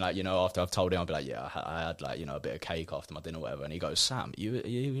back in, like, you know, after I've told him, I'll be like, yeah, I had, like, you know, a bit of cake after my dinner or whatever. And he goes, Sam,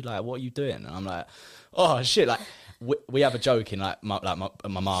 you like, what are you doing? And I'm like, oh, shit. Like, we have a joke in, like, my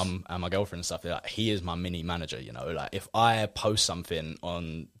mum and my girlfriend and stuff. Like, he is my mini manager, you know? Like, if I post something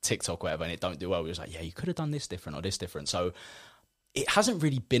on TikTok or whatever and it don't do well, we're just like, yeah, you could have done this different or this different. So it hasn't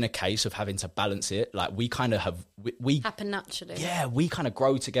really been a case of having to balance it. Like, we kind of have... we happen naturally. Yeah, we kind of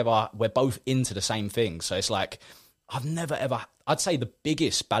grow together. We're both into the same thing. So it's like... I've never ever... I'd say the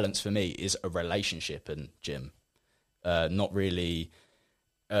biggest balance for me is a relationship and gym. Not really...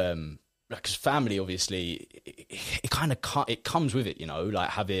 because family, obviously, it comes with it, you know?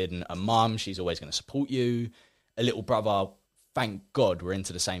 Like, having a mum, she's always going to support you. A little brother, thank God we're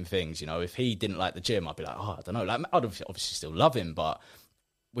into the same things, you know? If he didn't like the gym, I'd be like, oh, I don't know. Like, I'd obviously still love him, but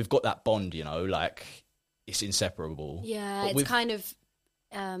we've got that bond, you know? Like, it's inseparable. Yeah, but it's kind of...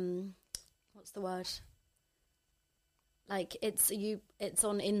 what's the word? Like, it's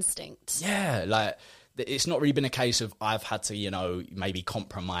on instinct. Yeah, like, it's not really been a case of I've had to, you know, maybe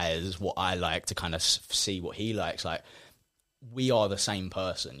compromise what I like to kind of see what he likes. Like, we are the same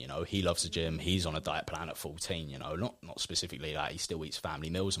person, you know. He loves the gym. He's on a diet plan at 14, you know. Not specifically, like, he still eats family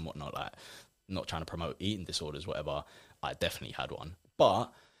meals and whatnot. Like, not trying to promote eating disorders, whatever. I definitely had one.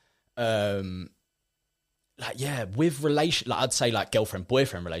 But, like, yeah, with like, I'd say, like,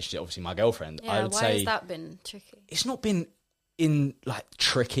 girlfriend-boyfriend relationship, obviously my girlfriend, yeah, I would say... why has that been tricky? It's not been like,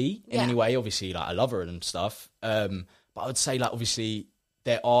 tricky in any way. Obviously, like, I love her and stuff. But I would say, like, obviously,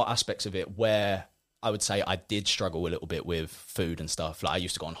 there are aspects of it where I would say I did struggle a little bit with food and stuff. Like, I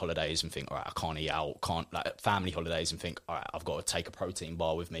used to go on holidays and think, all right, I can't eat out, like, family holidays, and think, all right, I've got to take a protein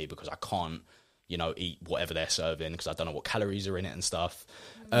bar with me because I can't, you know, eat whatever they're serving because I don't know what calories are in it and stuff.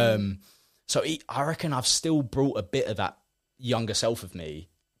 So I reckon I've still brought a bit of that younger self of me,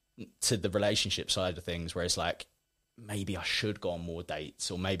 to the relationship side of things, where it's like, maybe I should go on more dates,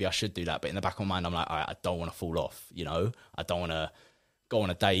 or maybe I should do that. But in the back of my mind, I'm like, all right, I don't want to fall off, you know? I don't want to go on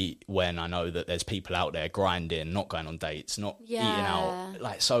a date when I know that there's people out there grinding, not going on dates, not eating out.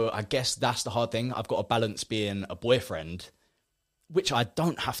 Like, so I guess that's the hard thing. I've got to balance being a boyfriend, which I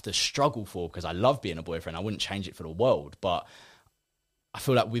don't have to struggle for because I love being a boyfriend. I wouldn't change it for the world. But I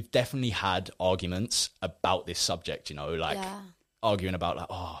feel like we've definitely had arguments about this subject, you know, like arguing about like,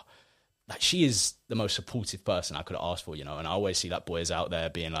 oh, like she is the most supportive person I could have asked for, you know, and I always see like boys out there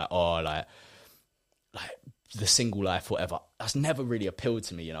being like, oh, like the single life, whatever. That's never really appealed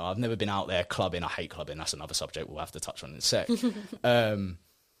to me, you know. I've never been out there clubbing. I hate clubbing. That's another subject we'll have to touch on in a sec.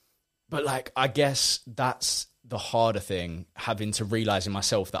 But like, I guess that's the harder thing, having to realise in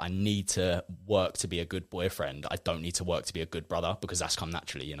myself that I need to work to be a good boyfriend. I don't need to work to be a good brother, because that's come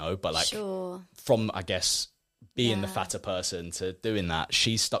naturally, you know. But like from, I guess, being the fatter person to doing that,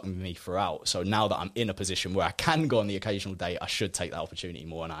 she's stuck with me throughout. So now that I'm in a position where I can go on the occasional date, I should take that opportunity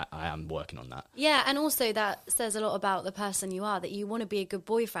more, and I am working on that. Yeah, and also that says a lot about the person you are, that you want to be a good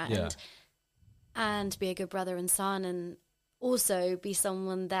boyfriend and be a good brother and son, and also be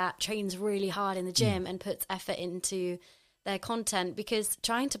someone that trains really hard in the gym and puts effort into their content, because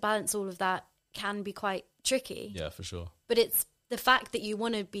trying to balance all of that can be quite tricky. Yeah, for sure. But it's the fact that you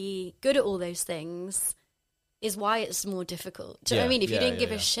want to be good at all those things is why it's more difficult. Do you know what I mean? If you didn't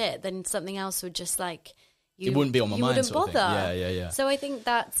give a shit, then something else would just like... it wouldn't be on my mind. You wouldn't bother. Yeah. So I think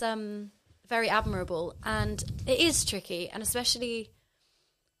that's very admirable. And it is tricky. And especially,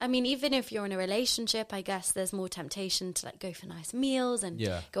 I mean, even if you're in a relationship, I guess there's more temptation to like go for nice meals and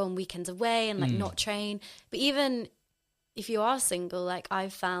go on weekends away and like not train. But even if you are single, like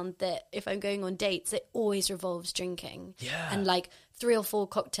I've found that if I'm going on dates, it always revolves drinking. Yeah. And like 3 or 4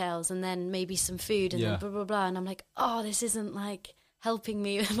 cocktails and then maybe some food and then blah, blah, blah. And I'm like, oh, this isn't like helping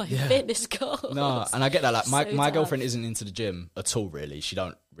me with my fitness goals. No, and I get that. Like my girlfriend isn't into the gym at all, really. She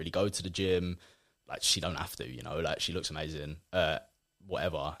don't really go to the gym. Like she don't have to, you know, like she looks amazing,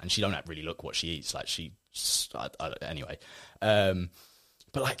 whatever. And she don't really look what she eats. Like she, anyway.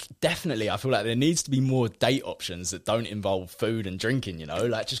 But like, definitely, I feel like there needs to be more date options that don't involve food and drinking, you know?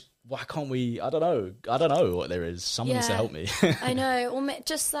 Like, just, why can't we, I don't know what there is. Someone needs to help me. I know. Or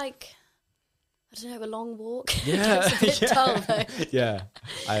just like, I don't know, a long walk. Yeah. It's a bit dull, though. Yeah,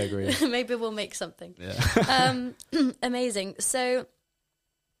 I agree. Maybe we'll make something. Yeah. Amazing. So,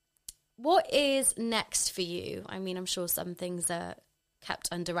 what is next for you? I mean, I'm sure some things are kept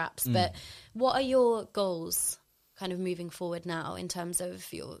under wraps, but what are your goals kind of moving forward now in terms of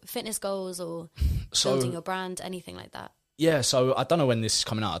your fitness goals or building your brand, anything like that? Yeah, so I don't know when this is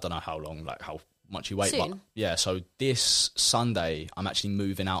coming out. I don't know how long, like how much you wait. Soon. But yeah, so this Sunday, I'm actually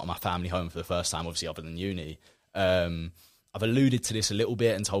moving out of my family home for the first time, obviously other than uni. I've alluded to this a little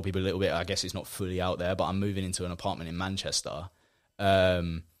bit and told people a little bit. I guess it's not fully out there, but I'm moving into an apartment in Manchester,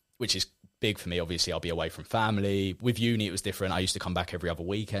 which is big for me. Obviously, I'll be away from family. With uni, it was different. I used to come back every other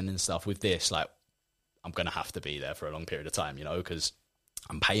weekend and stuff. With this, like, I'm going to have to be there for a long period of time, you know, because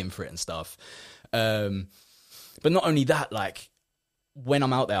I'm paying for it and stuff. But not only that, like, when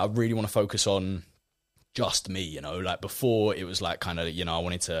I'm out there, I really want to focus on just me, you know. Like, before, it was like kind of, you know, I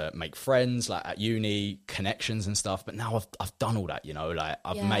wanted to make friends, like, at uni, connections and stuff. But now I've done all that, you know. Like,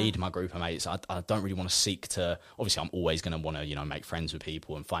 I've made my group of mates. I don't really want to seek to... Obviously, I'm always going to want to, you know, make friends with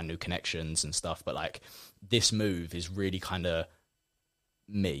people and find new connections and stuff. But, like, this move is really kind of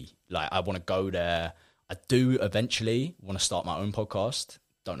me. Like, I want to go there... I do eventually want to start my own podcast.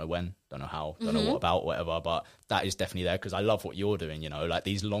 Don't know when, don't know how, don't know what about, whatever. But that is definitely there because I love what you're doing, you know, like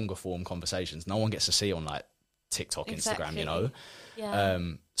these longer form conversations. No one gets to see on like TikTok, Instagram, you know. Yeah.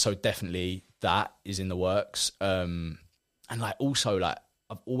 So definitely that is in the works. And like also like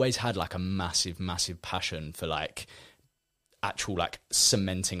I've always had like a massive, massive passion for like actual like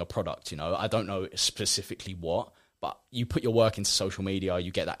cementing a product, you know. I don't know specifically what. But you put your work into social media,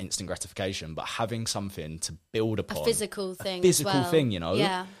 you get that instant gratification. But having something to build upon, a physical thing, you know.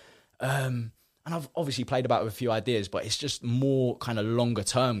 Yeah. And I've obviously played about with a few ideas, but it's just more kind of longer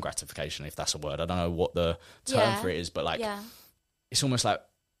term gratification, if that's a word. I don't know what the term for it is, but like, it's almost like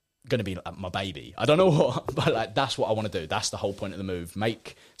going to be like my baby. I don't know what, but like that's what I want to do. That's the whole point of the move.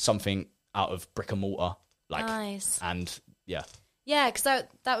 Make something out of brick and mortar, like, nice. And yeah. Yeah, because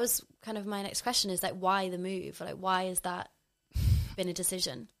that was kind of my next question is like, why the move? Like, why has that been a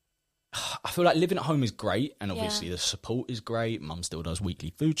decision? I feel like living at home is great, and obviously the support is great. Mum still does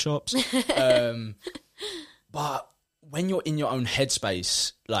weekly food shops. But when you're in your own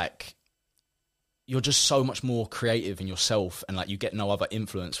headspace, like, you're just so much more creative in yourself, and like you get no other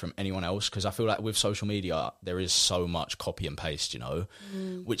influence from anyone else. Because I feel like with social media, there is so much copy and paste,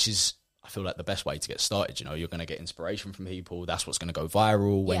 which is, I feel like, the best way to get started. You're going to get inspiration from people. That's what's going to go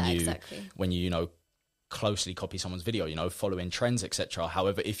viral when you closely copy someone's video, following trends, etc.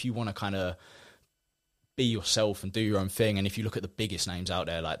 However, if you want to kind of be yourself and do your own thing, and if you look at the biggest names out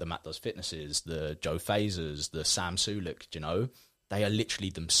there, like the Matt Does Fitnesses, the Joe Fazers, the Sam Sulik, they are literally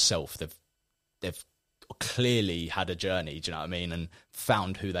themselves. They've clearly had a journey, do you know what I mean, and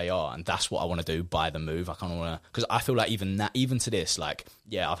found who they are, and that's what I want to do by the move. I kind of want to, because I feel like even to this, like,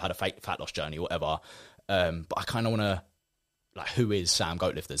 yeah, I've had a fat loss journey, whatever, but I kind of want to, like, who is Sam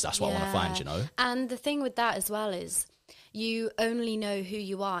Goatlifters? That's what I want to find, And the thing with that as well is you only know who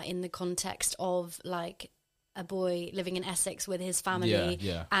you are in the context of, like, a boy living in Essex with his family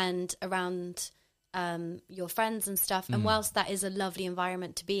and around your friends and stuff. And whilst that is a lovely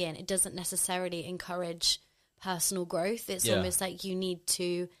environment to be in, it doesn't necessarily encourage personal growth. It's almost like you need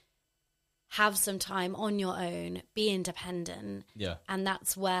to have some time on your own, be independent. Yeah. And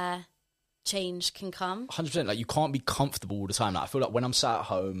that's where change can come. 100%. Like, you can't be comfortable all the time. Like, I feel like when I'm sat at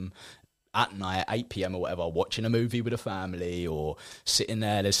home at night, 8 p.m. or whatever, watching a movie with a family, or sitting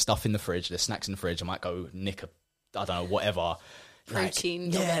there, there's stuff in the fridge, there's snacks in the fridge, I might go nick I don't know, whatever.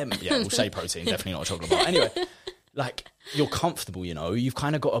 Protein. Like, we'll say protein, definitely not a chocolate bar. Anyway, like, you're comfortable, you've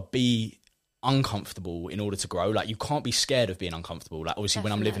kind of got to be uncomfortable in order to grow. Like, you can't be scared of being uncomfortable. Like, obviously,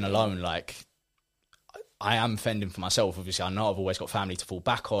 when I'm living alone, like, I am fending for myself. Obviously, I know I've always got family to fall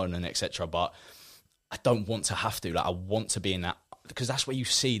back on and etc., but I don't want to have to. Like, I want to be in that, because that's where you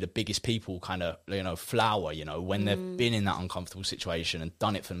see the biggest people kind of, flower, when they've been in that uncomfortable situation and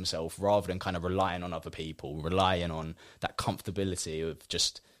done it for themselves, rather than kind of relying on other people, relying on that comfortability of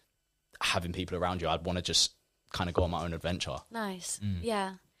just having people around you. I'd want to just kind of go on my own adventure. Nice.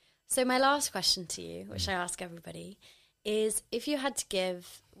 Yeah. So my last question to you, which I ask everybody, is if you had to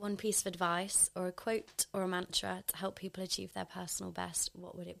give one piece of advice or a quote or a mantra to help people achieve their personal best,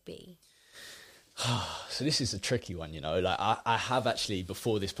 what would it be? So this is a tricky one, like I have actually,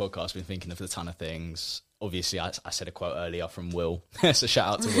 before this podcast, been thinking of a ton of things. Obviously, I said a quote earlier from Will, so shout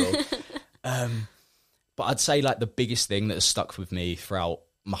out to Will. But I'd say, like, the biggest thing that has stuck with me throughout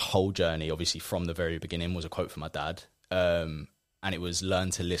my whole journey, obviously from the very beginning, was a quote from my dad. And it was,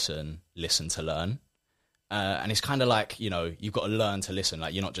 learn to listen, listen to learn. And it's kind of like, you've got to learn to listen.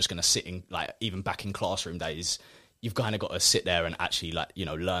 Like, you're not just going to sit in, like, even back in classroom days, you've kind of got to sit there and actually, like,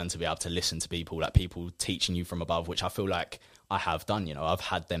 learn to be able to listen to people, like people teaching you from above, which I feel like I have done. I've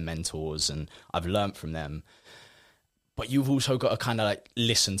had them mentors and I've learned from them. But you've also got to kind of, like,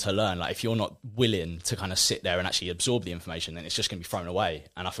 listen to learn. Like, if you're not willing to kind of sit there and actually absorb the information, then it's just going to be thrown away.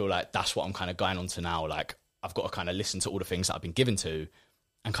 And I feel like that's what I'm kind of going on to now. Like, I've got to kind of listen to all the things that I've been given to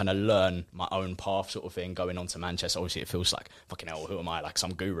and kind of learn my own path, sort of thing, going on to Manchester. Obviously, it feels like, fucking hell, who am I? Like,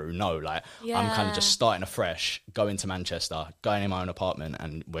 some guru? No, like, I'm kind of just starting afresh, going to Manchester, going in my own apartment,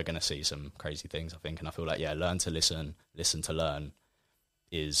 and we're going to see some crazy things, I think. And I feel like, learn to listen, listen to learn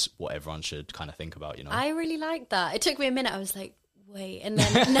is what everyone should kind of think about, I really like that. It took me a minute. I was like, wait, and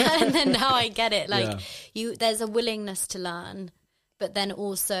then now I get it. Like, there's a willingness to learn, but then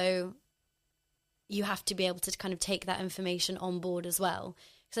also you have to be able to kind of take that information on board as well.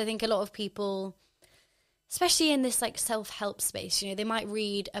 Because I think a lot of people, especially in this, like, self-help space, they might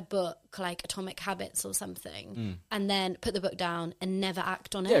read a book like Atomic Habits or something and then put the book down and never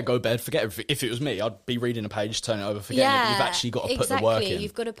act on it. Yeah, go to bed, forget everything. If it was me, I'd be reading a page, turn it over, forgetting it. You've actually got to put the work in.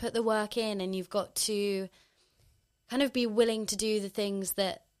 You've got to put the work in, and you've got to kind of be willing to do the things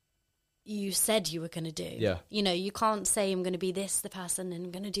that you said you were going to do. Yeah. You can't say, I'm going to be the person, and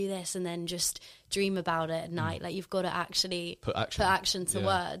I'm going to do this, and then just dream about it at night. Like, you've got to actually put action to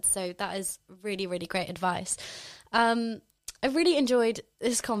words. So that is really, really great advice. I've really enjoyed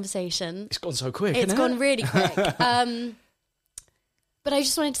this conversation. It's gone so quick, It's hasn't gone it? really quick. But I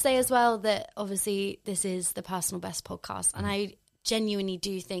just wanted to say as well that obviously this is the Personal Best podcast, and I genuinely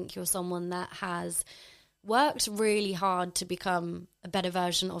do think you're someone that has worked really hard to become a better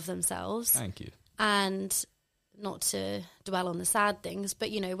version of themselves. Thank you. And not to dwell on the sad things, but,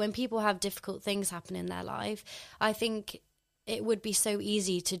 when people have difficult things happen in their life, I think it would be so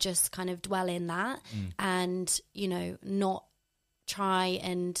easy to just kind of dwell in that and, not try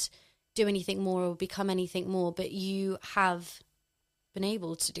and do anything more or become anything more. But you have been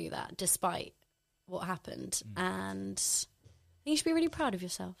able to do that despite what happened. And you should be really proud of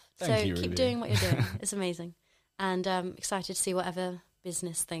yourself. Thank you, keep Ruby. doing what you're doing. It's amazing. And I'm excited to see whatever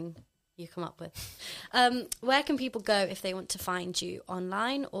business thing you come up with. Where can people go if they want to find you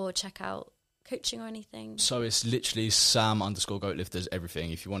online or check out coaching or anything? So it's literally Sam_Goatlifters,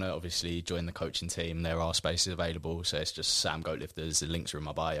 everything. If you want to obviously join the coaching team, there are spaces available. So it's just Sam Goatlifters. The links are in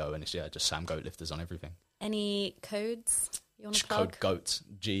my bio, and it's just Sam Goatlifters on everything. Any codes you want to plug? Code GOAT,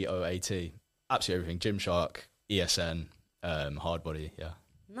 GOAT. Absolutely everything. Gymshark, ESN, Hardbody, yeah.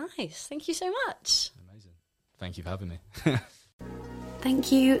 Nice. Thank you so much. Amazing. Thank you for having me.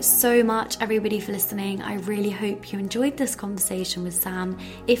 Thank you so much, everybody, for listening. I really hope you enjoyed this conversation with Sam.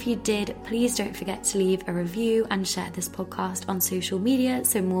 If you did, please don't forget to leave a review and share this podcast on social media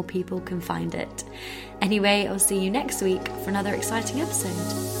so more people can find it. Anyway, I'll see you next week for another exciting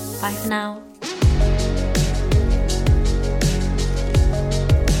episode. Bye for now.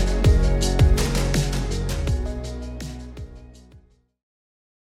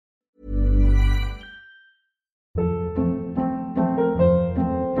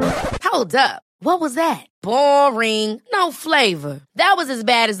 Hold up. What was that? Boring. No flavor. That was as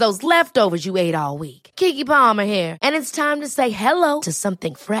bad as those leftovers you ate all week. Keke Palmer here, and it's time to say hello to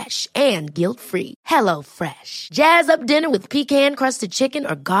something fresh and guilt-free. Hello Fresh. Jazz up dinner with pecan-crusted chicken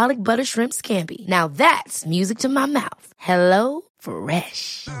or garlic butter shrimp scampi. Now that's music to my mouth. Hello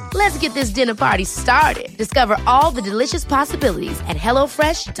Fresh. Let's get this dinner party started. Discover all the delicious possibilities at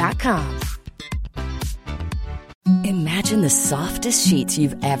hellofresh.com. Imagine the softest sheets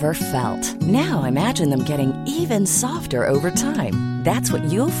you've ever felt. Now imagine them getting even softer over time. That's what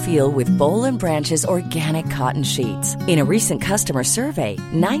you'll feel with Boll & Branch's organic cotton sheets. In a recent customer survey,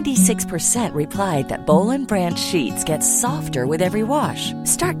 96% replied that Boll & Branch sheets get softer with every wash.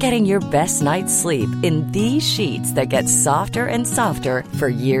 Start getting your best night's sleep in these sheets that get softer and softer for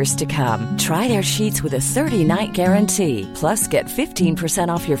years to come. Try their sheets with a 30-night guarantee. Plus, get 15%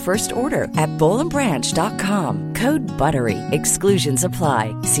 off your first order at bollandbranch.com. Code BUTTERY. Exclusions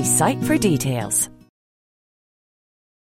apply. See site for details.